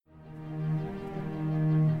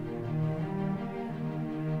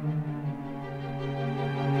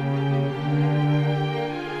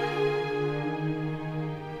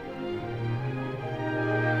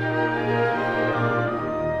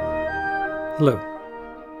Hello,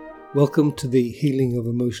 welcome to the Healing of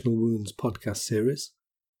Emotional Wounds podcast series.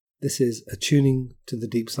 This is Attuning to the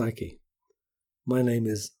Deep Psyche. My name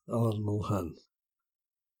is Alan Mulhern.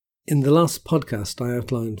 In the last podcast, I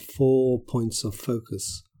outlined 4 points of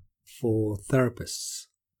focus for therapists.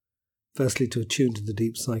 Firstly, to attune to the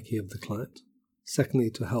deep psyche of the client.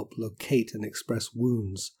 Secondly, to help locate and express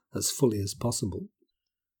wounds as fully as possible.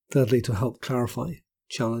 Thirdly, to help clarify,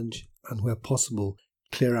 challenge, and where possible,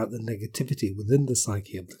 clear out the negativity within the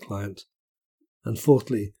psyche of the client. And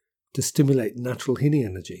fourthly, to stimulate natural healing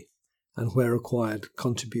energy, and where required,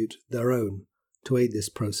 contribute their own to aid this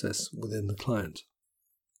process within the client.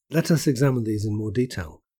 Let us examine these in more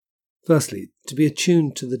detail. Firstly, to be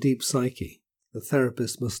attuned to the deep psyche, the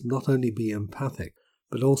therapist must not only be empathic,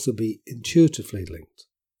 but also be intuitively linked.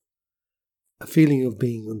 A feeling of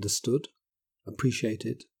being understood,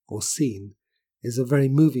 appreciated, or seen is a very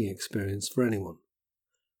moving experience for anyone.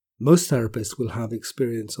 Most therapists will have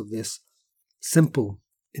experience of this simple,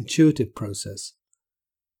 intuitive process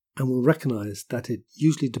and will recognize that it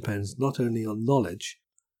usually depends not only on knowledge,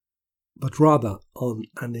 but rather on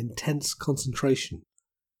an intense concentration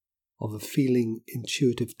of a feeling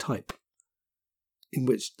intuitive type, in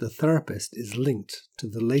which the therapist is linked to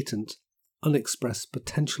the latent, unexpressed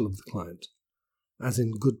potential of the client, as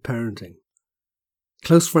in good parenting.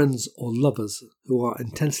 Close friends or lovers who are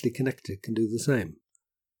intensely connected can do the same.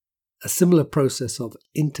 A similar process of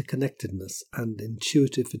interconnectedness and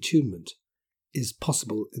intuitive attunement is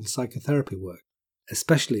possible in psychotherapy work,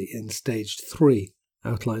 especially in stage 3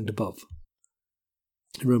 outlined above.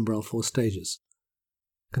 Remember our 4 stages: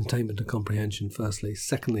 containment and comprehension firstly,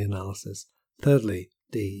 secondly analysis, thirdly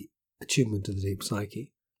the attunement to the deep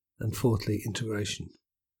psyche, and fourthly integration.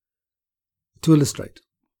 To illustrate,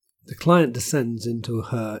 the client descends into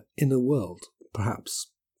her inner world, perhaps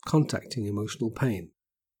contacting emotional pain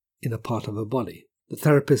in a part of her body. The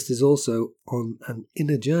therapist is also on an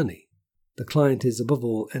inner journey. The client is above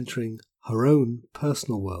all entering her own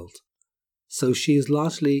personal world, so she is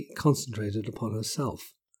largely concentrated upon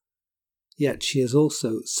herself. Yet she has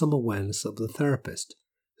also some awareness of the therapist,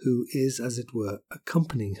 who is, as it were,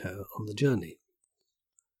 accompanying her on the journey.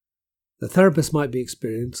 The therapist might be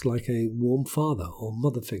experienced like a warm father or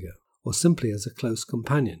mother figure, or simply as a close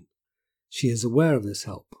companion. She is aware of this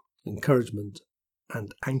help, encouragement,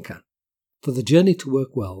 and anchor. For the journey to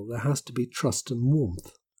work well, there has to be trust and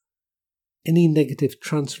warmth. Any negative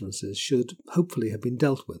transferences should hopefully have been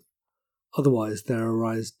dealt with. Otherwise, there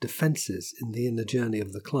arise defences in the inner journey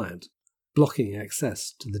of the client, blocking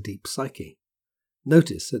access to the deep psyche.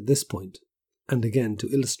 Notice at this point, and again to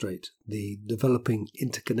illustrate the developing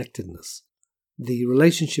interconnectedness, the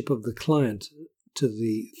relationship of the client to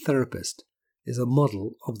the therapist is a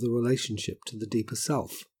model of the relationship to the deeper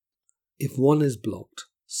self. If one is blocked,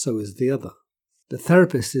 so is the other. The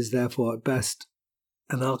therapist is therefore at best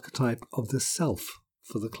an archetype of the self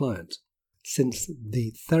for the client, since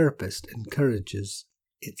the therapist encourages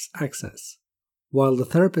its access. While the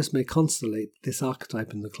therapist may constellate this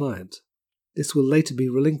archetype in the client, this will later be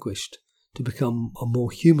relinquished to become a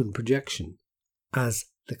more human projection as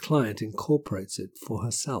the client incorporates it for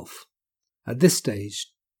herself. At this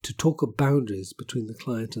stage, to talk of boundaries between the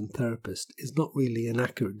client and therapist is not really an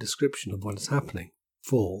accurate description of what is happening,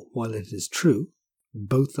 for, while it is true,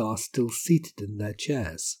 both are still seated in their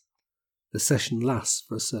chairs. The session lasts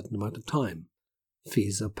for a certain amount of time,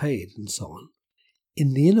 fees are paid, and so on.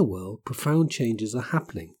 In the inner world, profound changes are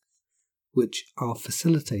happening, which are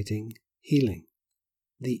facilitating healing.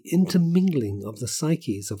 The intermingling of the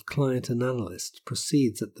psyches of client and analyst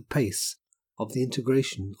proceeds at the pace of the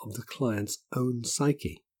integration of the client's own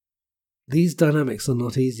psyche. These dynamics are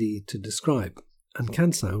not easy to describe and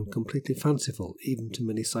can sound completely fanciful even to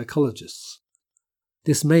many psychologists.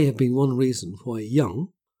 This may have been one reason why Jung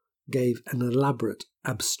gave an elaborate,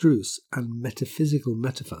 abstruse and metaphysical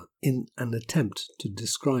metaphor in an attempt to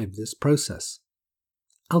describe this process.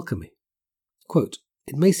 Alchemy. Quote,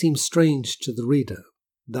 "It may seem strange to the reader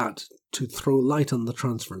that, to throw light on the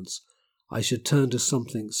transference, I should turn to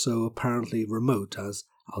something so apparently remote as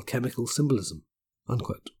alchemical symbolism."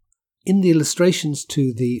 Unquote. In the illustrations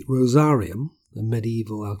to the Rosarium, a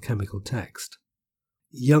medieval alchemical text,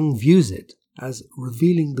 Jung views it as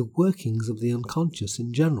revealing the workings of the unconscious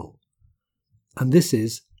in general. And this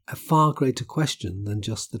is a far greater question than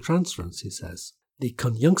just the transference, he says. The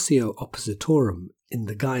conjunctio oppositorum in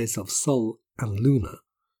the guise of Sol and Luna,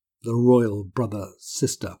 the royal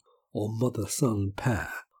brother-sister or mother-son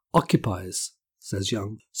pair, occupies, says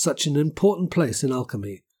Jung, such an important place in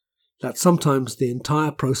alchemy that sometimes the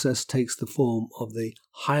entire process takes the form of the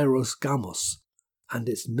hieros gamos and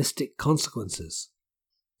its mystic consequences.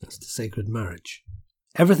 That's the sacred marriage.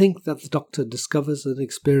 Everything that the doctor discovers and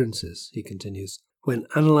experiences, he continues, when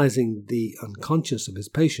analysing the unconscious of his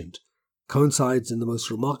patient, coincides in the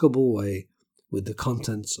most remarkable way with the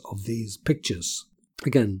contents of these pictures.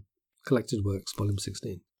 Again, Collected Works, Volume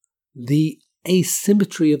 16. The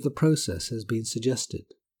asymmetry of the process has been suggested.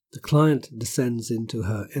 The client descends into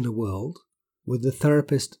her inner world, with the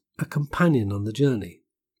therapist a companion on the journey.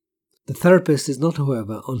 The therapist is not,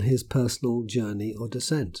 however, on his personal journey or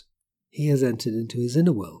descent. He has entered into his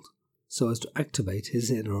inner world, so as to activate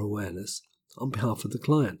his inner awareness on behalf of the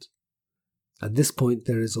client. At this point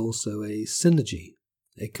there is also a synergy,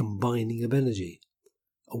 a combining of energy,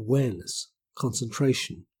 awareness,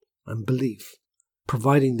 concentration, and belief,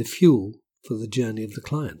 providing the fuel for the journey of the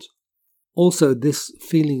client. Also, this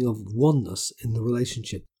feeling of oneness in the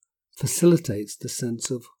relationship facilitates the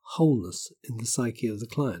sense of wholeness in the psyche of the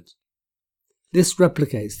client. This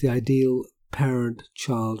replicates the ideal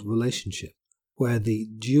parent-child relationship, where the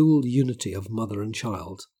dual unity of mother and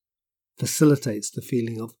child facilitates the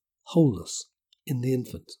feeling of wholeness in the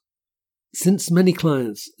infant. Since many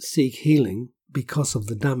clients seek healing because of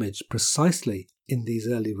the damage precisely in these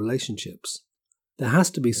early relationships, there has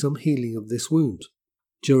to be some healing of this wound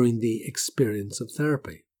during the experience of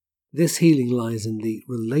therapy. This healing lies in the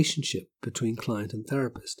relationship between client and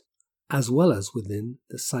therapist, as well as within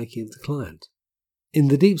the psyche of the client. In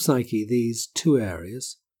the deep psyche, these two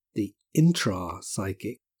areas, the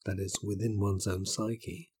intra-psychic, that is within one's own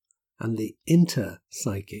psyche, and the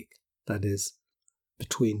inter-psychic, that is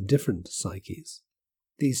between different psyches.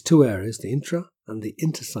 These two areas, the intra and the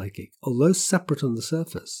interpsychic, although separate on the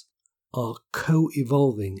surface, are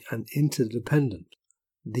co-evolving and interdependent.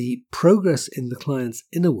 The progress in the client's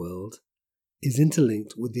inner world is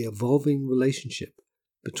interlinked with the evolving relationship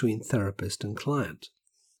between therapist and client.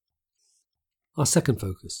 Our second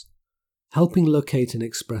focus, helping locate and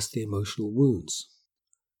express the emotional wounds.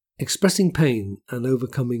 Expressing pain and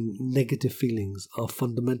overcoming negative feelings are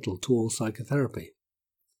fundamental to all psychotherapy.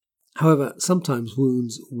 However, sometimes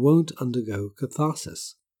wounds won't undergo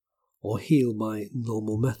catharsis or heal by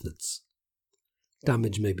normal methods.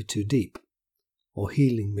 Damage may be too deep, or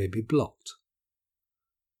healing may be blocked.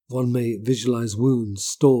 One may visualize wounds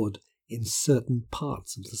stored in certain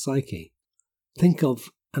parts of the psyche. Think of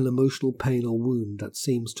an emotional pain or wound that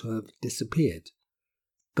seems to have disappeared,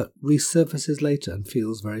 but resurfaces later and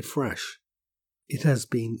feels very fresh. It has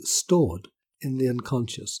been stored in the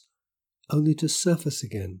unconscious, only to surface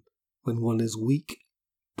again when one is weak,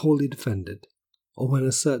 poorly defended, or when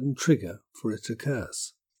a certain trigger for it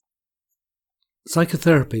occurs.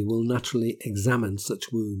 Psychotherapy will naturally examine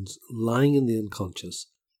such wounds lying in the unconscious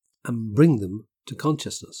and bring them to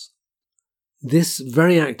consciousness. This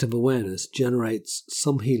very act of awareness generates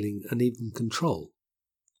some healing and even control.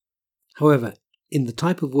 However, in the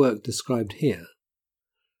type of work described here,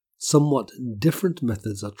 somewhat different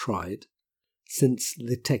methods are tried, since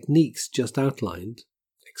the techniques just outlined,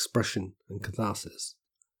 expression and catharsis,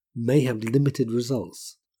 may have limited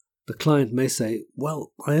results. The client may say,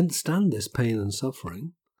 well, I understand this pain and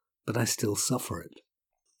suffering, but I still suffer it.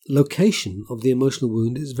 Location of the emotional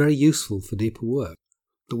wound is very useful for deeper work.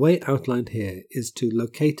 The way outlined here is to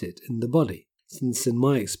locate it in the body, since in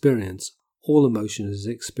my experience, all emotion is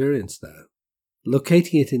experienced there.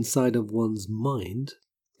 Locating it inside of one's mind,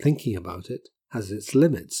 thinking about it, has its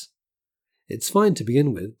limits. It's fine to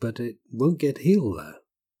begin with, but it won't get healed there.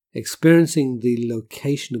 Experiencing the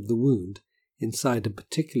location of the wound inside a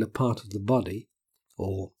particular part of the body,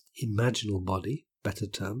 or imaginal body, better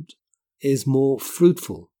termed, is more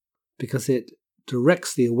fruitful because it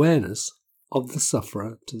directs the awareness of the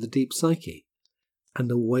sufferer to the deep psyche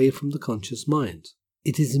and away from the conscious mind.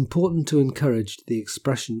 It is important to encourage the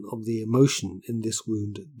expression of the emotion in this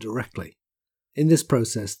wound directly. In this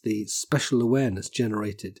process, the special awareness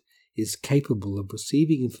generated is capable of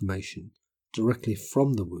receiving information directly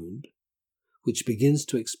from the wound, which begins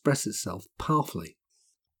to express itself powerfully.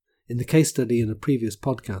 In the case study in a previous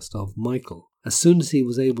podcast of Michael, as soon as he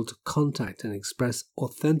was able to contact and express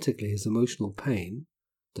authentically his emotional pain,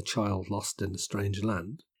 the child lost in a strange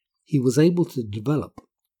land, he was able to develop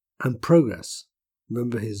and progress.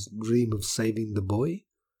 Remember his dream of saving the boy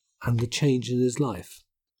and the change in his life.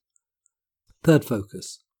 Third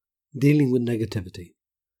focus, dealing with negativity.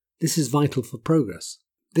 This is vital for progress.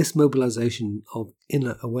 This mobilization of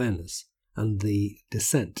inner awareness and the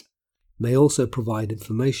descent may also provide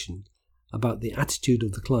information about the attitude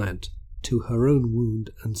of the client to her own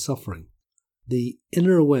wound and suffering. The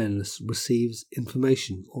inner awareness receives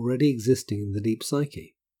information already existing in the deep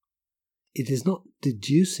psyche. It is not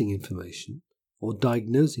deducing information or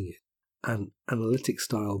diagnosing it, an analytic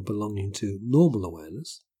style belonging to normal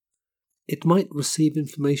awareness, It might receive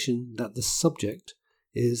information that the subject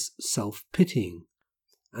is self-pitying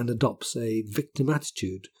and adopts a victim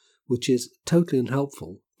attitude, which is totally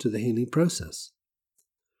unhelpful to the healing process,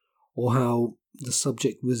 or how the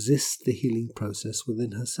subject resists the healing process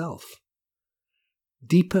within herself.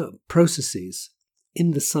 Deeper processes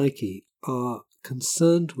in the psyche are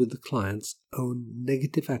concerned with the client's own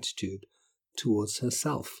negative attitude towards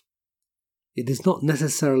herself. It is not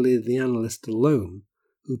necessarily the analyst alone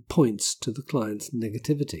who points to the client's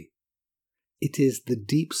negativity. It is the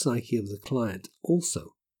deep psyche of the client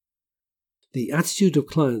also. The attitude of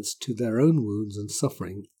clients to their own wounds and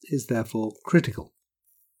suffering is therefore critical.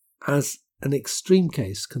 As an extreme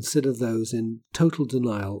case, consider those in total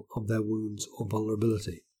denial of their wounds or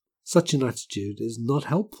vulnerability. Such an attitude is not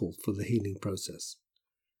helpful for the healing process,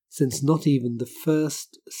 since not even the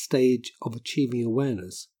first stage of achieving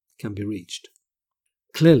awareness can be reached.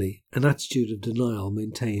 Clearly, an attitude of denial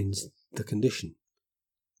maintains the condition.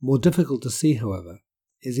 More difficult to see, however,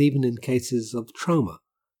 is even in cases of trauma,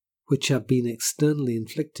 which have been externally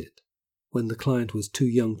inflicted, when the client was too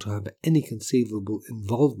young to have any conceivable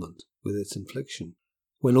involvement with its infliction.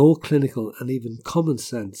 When all clinical and even common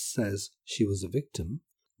sense says she was a victim,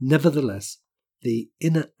 nevertheless, the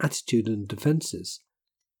inner attitude and defences,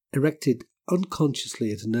 erected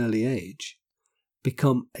unconsciously at an early age,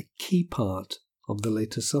 become a key part of the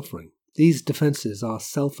later suffering. These defences are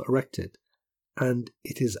self-erected, and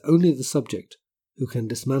it is only the subject who can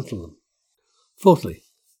dismantle them. Fourthly,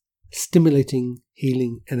 stimulating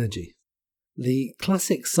healing energy. The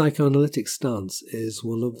classic psychoanalytic stance is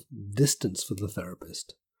one of distance for the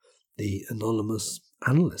therapist, the anonymous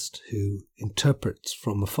analyst who interprets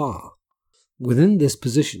from afar. Within this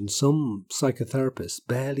position, some psychotherapists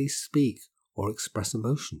barely speak or express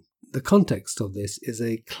emotion. The context of this is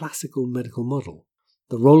a classical medical model.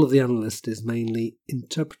 The role of the analyst is mainly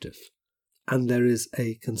interpretive, and there is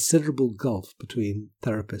a considerable gulf between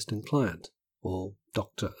therapist and client, or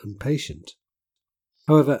doctor and patient.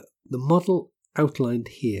 However, the model outlined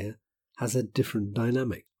here has a different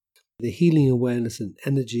dynamic. The healing awareness and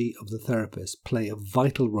energy of the therapist play a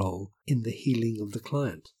vital role in the healing of the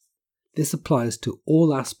client. This applies to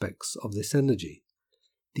all aspects of this energy: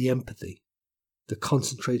 the empathy, the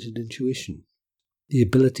concentrated intuition, the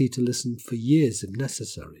ability to listen for years if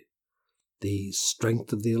necessary, the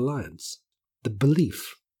strength of the alliance, the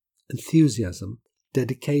belief, enthusiasm,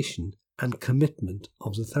 dedication, and commitment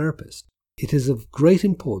of the therapist. It is of great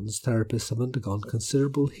importance therapists have undergone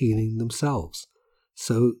considerable healing themselves,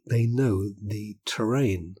 so they know the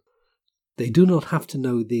terrain. They do not have to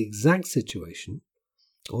know the exact situation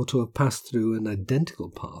or to have passed through an identical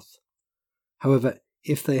path. However,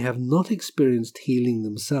 if they have not experienced healing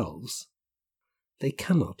themselves, they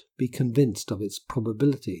cannot be convinced of its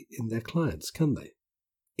probability in their clients, can they?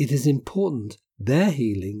 It is important their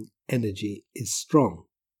healing energy is strong,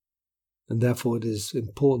 and therefore it is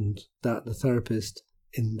important that the therapist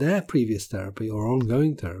in their previous therapy or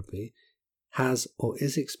ongoing therapy has or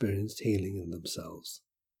is experienced healing in themselves.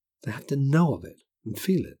 They have to know of it and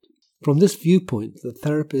feel it. From this viewpoint, the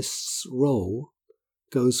therapist's role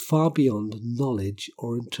goes far beyond knowledge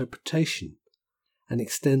or interpretation and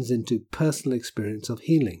extends into personal experience of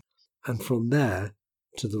healing, and from there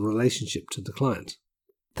to the relationship to the client.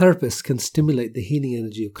 Therapists can stimulate the healing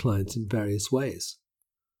energy of clients in various ways.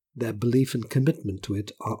 Their belief and commitment to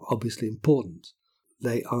it are obviously important.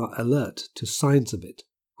 They are alert to signs of it,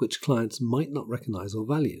 which clients might not recognize or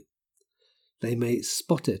value. They may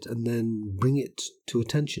spot it and then bring it to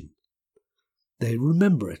attention. They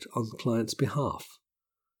remember it on clients' behalf.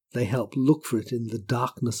 They help look for it in the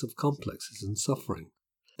darkness of complexes and suffering.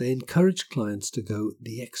 They encourage clients to go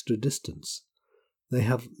the extra distance. They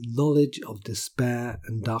have knowledge of despair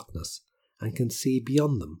and darkness and can see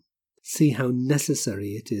beyond them, see how necessary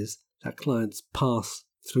it is that clients pass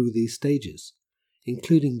through these stages,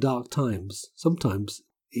 including dark times, sometimes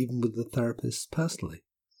even with the therapist personally.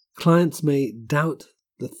 Clients may doubt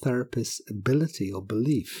the therapist's ability or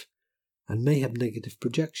belief and may have negative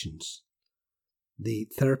projections. The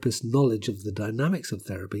therapist's knowledge of the dynamics of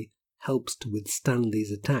therapy helps to withstand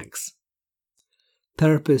these attacks.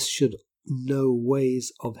 Therapists should know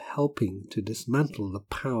ways of helping to dismantle the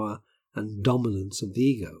power and dominance of the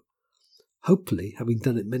ego, hopefully having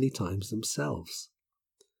done it many times themselves.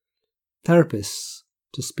 Therapists,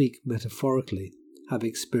 to speak metaphorically, have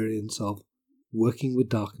experience of working with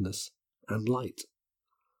darkness and light.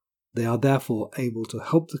 They are therefore able to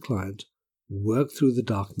help the client work through the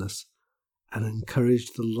darkness and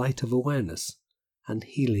encourage the light of awareness and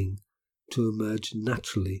healing to emerge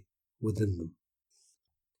naturally within them.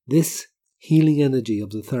 This healing energy of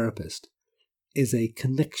the therapist is a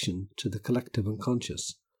connection to the collective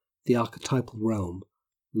unconscious, the archetypal realm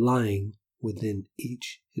lying within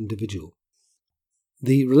each individual.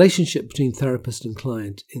 The relationship between therapist and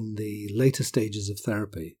client in the later stages of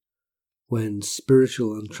therapy, when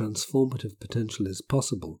spiritual and transformative potential is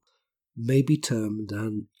possible, may be termed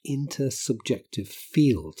an intersubjective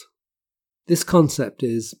field. This concept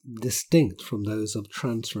is distinct from those of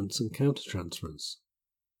transference and countertransference.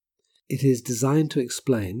 It is designed to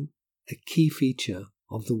explain a key feature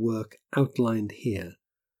of the work outlined here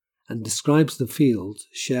and describes the field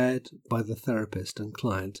shared by the therapist and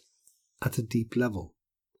client at a deep level.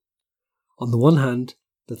 On the one hand,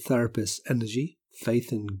 the therapist's energy,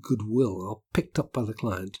 faith and goodwill are picked up by the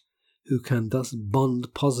client, who can thus bond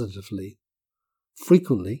positively,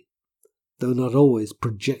 frequently, though not always,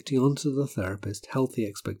 projecting onto the therapist healthy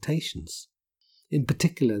expectations. In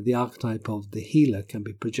particular, the archetype of the healer can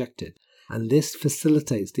be projected, and this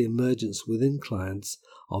facilitates the emergence within clients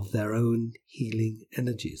of their own healing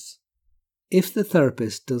energies. If the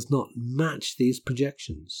therapist does not match these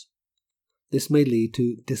projections, this may lead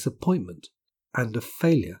to disappointment and a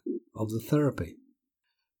failure of the therapy.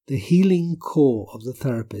 The healing core of the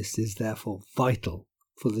therapist is therefore vital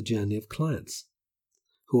for the journey of clients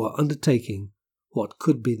who are undertaking what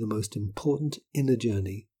could be the most important inner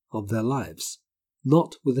journey of their lives,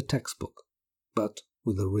 not with a textbook, but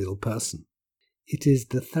with a real person. It is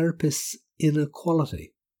the therapist's inner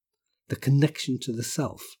quality, the connection to the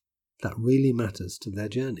self, that really matters to their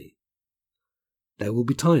journey. There will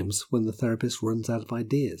be times when the therapist runs out of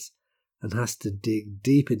ideas and has to dig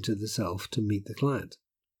deep into the self to meet the client.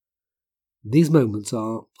 These moments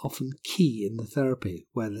are often key in the therapy,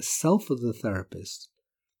 where the self of the therapist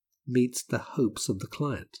meets the hopes of the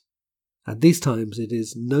client. At these times, it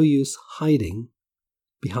is no use hiding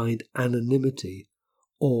behind anonymity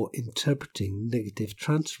or interpreting negative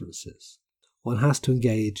transferences. One has to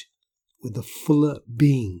engage with the fuller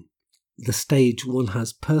being, the stage one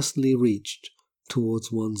has personally reached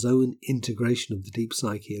towards one's own integration of the deep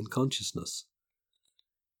psyche and consciousness.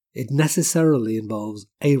 It necessarily involves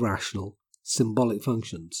irrational, symbolic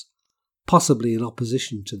functions, possibly in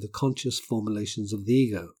opposition to the conscious formulations of the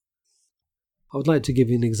ego. I would like to give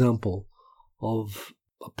you an example of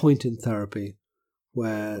a point in therapy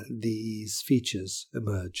where these features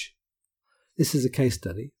emerge. This is a case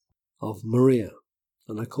study of Maria,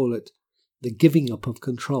 and I call it the giving up of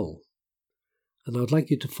control. And I would like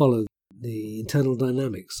you to follow the internal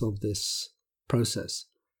dynamics of this process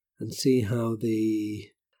and see how the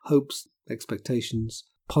hopes, expectations,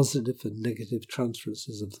 positive and negative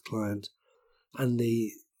transferences of the client and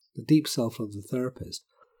the deep self of the therapist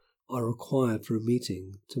are required for a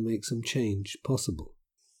meeting to make some change possible.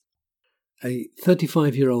 A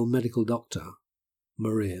 35-year-old medical doctor,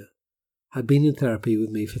 Maria, had been in therapy with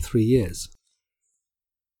me for 3 years.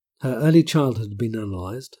 Her early childhood had been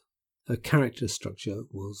analysed. Her character structure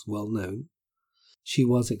was well known. She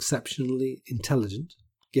was exceptionally intelligent,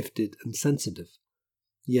 gifted and sensitive,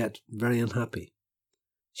 yet very unhappy.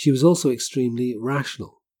 She was also extremely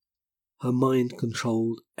rational. Her mind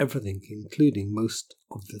controlled everything, including most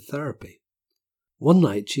of the therapy. One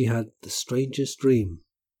night she had the strangest dream,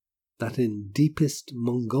 that in deepest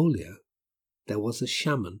Mongolia there was a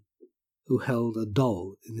shaman who held a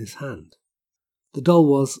doll in his hand. The doll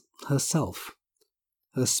was herself,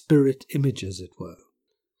 her spirit image as it were.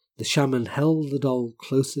 The shaman held the doll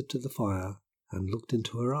closer to the fire and looked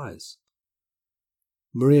into her eyes.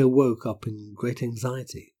 Maria woke up in great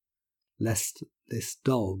anxiety, lest this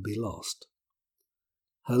doll be lost.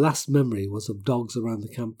 Her last memory was of dogs around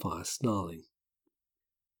the campfire snarling.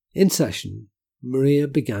 In session, Maria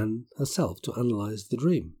began herself to analyse the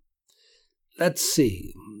dream. Let's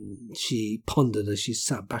see, she pondered as she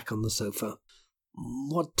sat back on the sofa.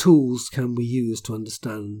 What tools can we use to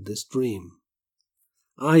understand this dream?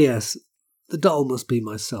 Ah yes, the doll must be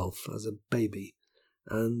myself as a baby,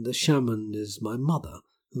 and the shaman is my mother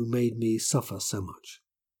who made me suffer so much.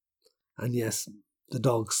 And yes, the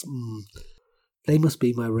dogs, they must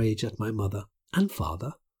be my rage at my mother and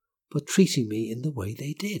father for treating me in the way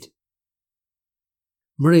they did.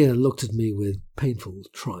 Maria looked at me with painful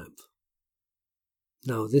triumph.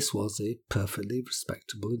 Now this was a perfectly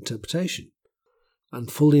respectable interpretation,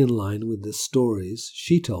 and fully in line with the stories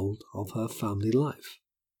she told of her family life.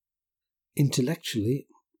 Intellectually,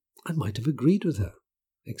 I might have agreed with her,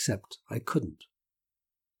 except I couldn't.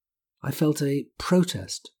 I felt a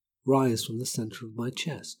protest rise from the centre of my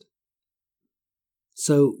chest.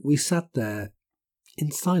 So we sat there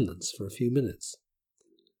in silence for a few minutes,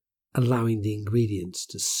 allowing the ingredients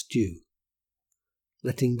to stew,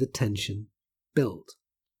 letting the tension build.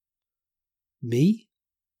 Me?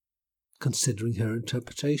 considering her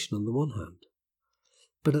interpretation on the one hand,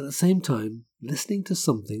 but at the same time listening to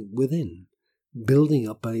something within, building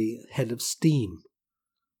up a head of steam.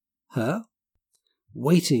 Her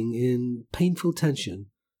waiting in painful tension,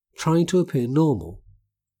 trying to appear normal.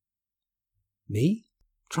 Me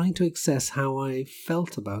trying to assess how I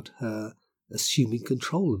felt about her assuming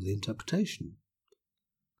control of the interpretation.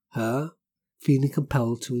 Her feeling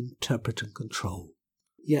compelled to interpret and control,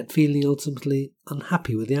 yet feeling ultimately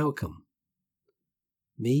unhappy with the outcome.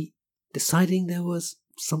 Me deciding there was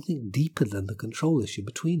something deeper than the control issue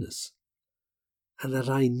between us, and that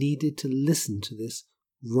I needed to listen to this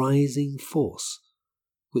rising force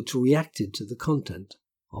which reacted to the content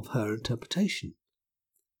of her interpretation.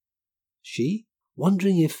 She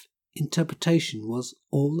wondering if interpretation was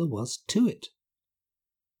all there was to it.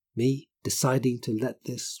 Me deciding to let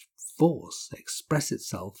this force express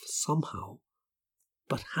itself somehow,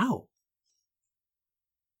 but how?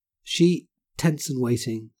 She tense and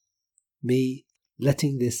waiting, me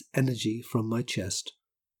letting this energy from my chest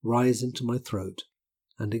rise into my throat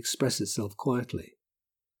and express itself quietly.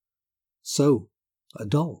 So, a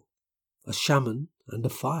doll, a shaman and a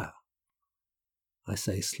fire, I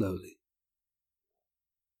say slowly.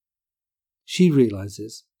 She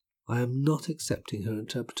realizes I am not accepting her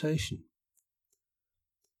interpretation.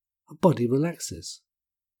 Her body relaxes,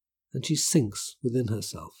 and she sinks within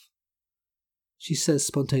herself. She says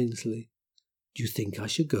spontaneously, "Do you think I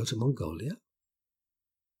should go to Mongolia?"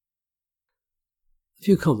 A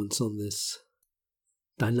few comments on this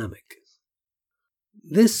dynamic.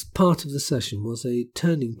 This part of the session was a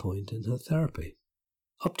turning point in her therapy.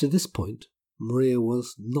 Up to this point, Maria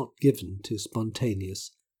was not given to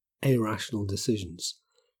spontaneous, irrational decisions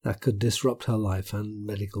that could disrupt her life and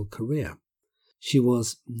medical career. She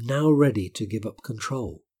was now ready to give up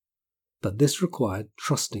control, but this required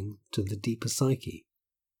trusting to the deeper psyche,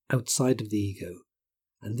 outside of the ego,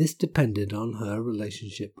 and this depended on her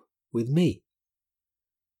relationship with me.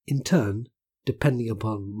 In turn, depending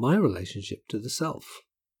upon my relationship to the self.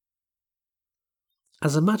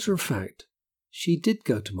 As a matter of fact, she did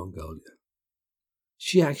go to Mongolia.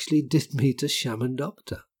 She actually did meet a shaman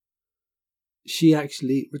doctor. She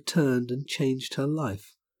actually returned and changed her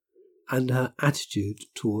life and her attitude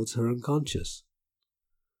towards her unconscious.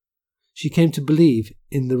 She came to believe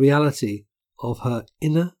in the reality of her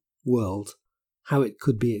inner world, how it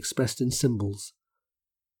could be expressed in symbols,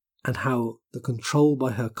 and how the control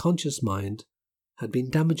by her conscious mind had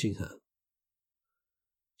been damaging her.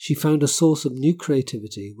 She found a source of new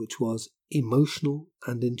creativity which was emotional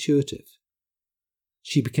and intuitive.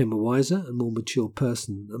 She became a wiser and more mature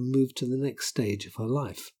person and moved to the next stage of her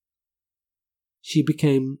life. She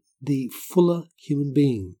became the fuller human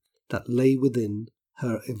being that lay within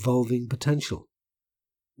her evolving potential.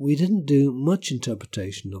 We didn't do much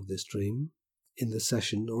interpretation of this dream in the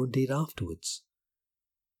session or indeed afterwards.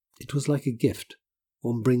 It was like a gift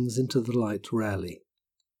one brings into the light rarely.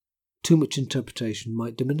 Too much interpretation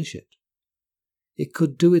might diminish it. It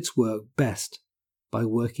could do its work best by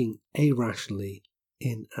working irrationally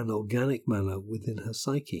in an organic manner within her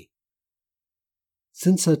psyche.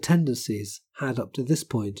 Since her tendencies had up to this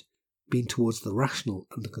point been towards the rational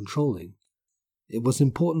and the controlling, it was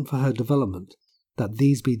important for her development that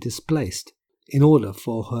these be displaced in order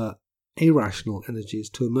for her irrational energies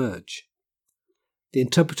to emerge. The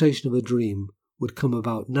interpretation of a dream would come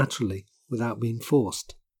about naturally without being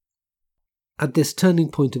forced. At this turning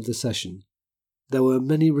point of the session, there were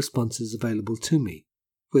many responses available to me,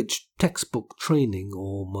 which textbook training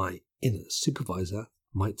or my inner supervisor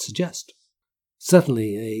might suggest.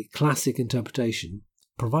 Certainly a classic interpretation,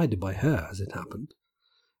 provided by her as it happened,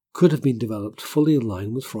 could have been developed fully in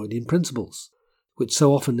line with Freudian principles, which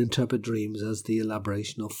so often interpret dreams as the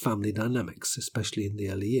elaboration of family dynamics, especially in the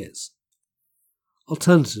early years.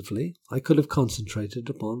 Alternatively, I could have concentrated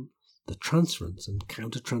upon the transference and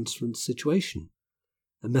countertransference situation,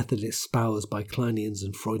 a method espoused by Kleinians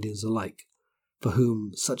and Freudians alike, for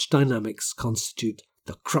whom such dynamics constitute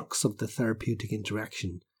the crux of the therapeutic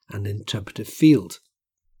interaction and interpretive field.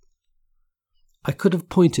 I could have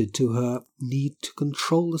pointed to her need to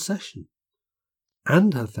control the session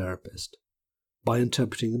and her therapist by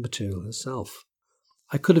interpreting the material herself.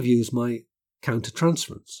 I could have used my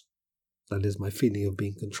countertransference, that is, my feeling of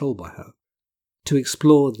being controlled by her, to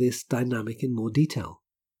explore this dynamic in more detail.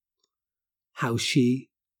 How she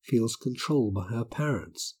feels controlled by her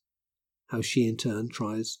parents, how she in turn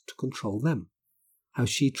tries to control them, how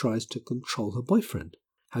she tries to control her boyfriend,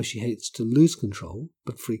 how she hates to lose control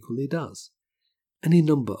but frequently does. Any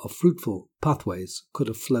number of fruitful pathways could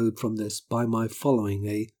have flowed from this by my following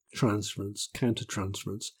a transference,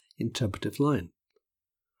 countertransference interpretive line.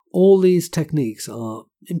 All these techniques are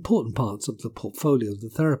important parts of the portfolio of the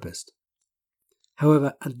therapist.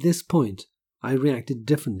 However, at this point, I reacted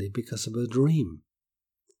differently because of a dream.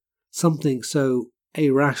 Something so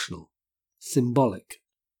irrational, symbolic,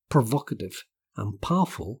 provocative, and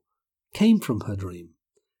powerful came from her dream,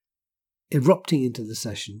 erupting into the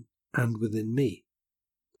session and within me.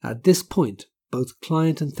 At this point, both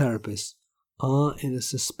client and therapist are in a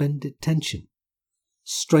suspended tension,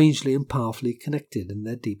 strangely and powerfully connected in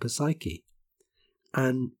their deeper psyche,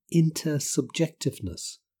 an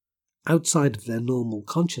intersubjectiveness outside of their normal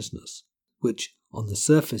consciousness, which on the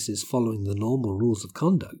surface is following the normal rules of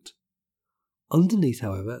conduct. Underneath,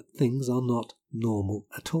 however, things are not normal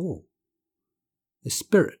at all. A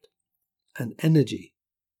spirit, an energy,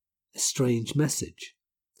 a strange message,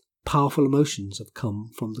 powerful emotions have come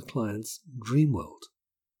from the client's dream world.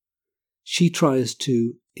 She tries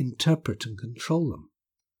to interpret and control them,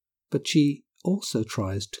 but she also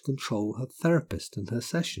tries to control her therapist and her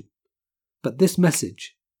session. But this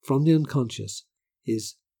message from the unconscious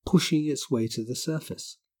is pushing its way to the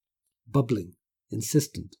surface, bubbling,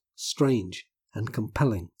 insistent, strange, and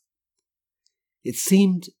compelling. It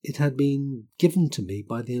seemed it had been given to me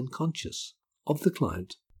by the unconscious of the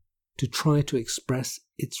client to try to express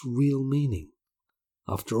its real meaning.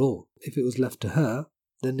 After all, if it was left to her,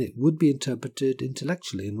 then it would be interpreted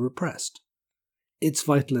intellectually and repressed, its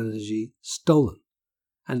vital energy stolen,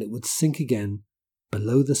 and it would sink again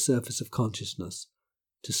below the surface of consciousness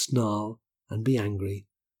to snarl and be angry,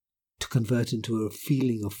 to convert into a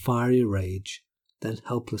feeling of fiery rage, then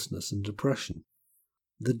helplessness and depression.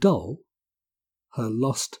 The doll, her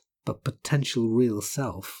lost but potential real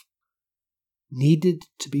self, needed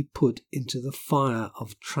to be put into the fire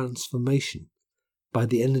of transformation by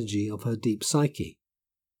the energy of her deep psyche,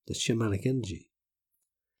 the shamanic energy.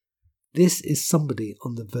 This is somebody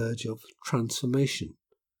on the verge of transformation,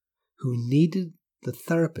 who needed the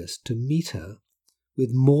therapist to meet her with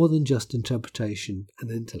more than just interpretation and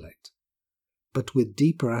intellect, but with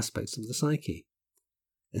deeper aspects of the psyche,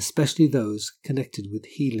 especially those connected with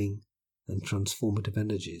healing and transformative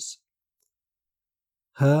energies.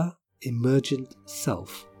 Her emergent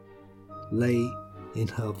self lay in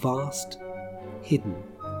her vast, hidden,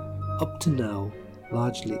 up to now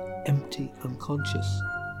largely empty unconscious,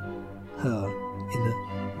 her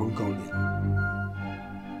inner Mongolia.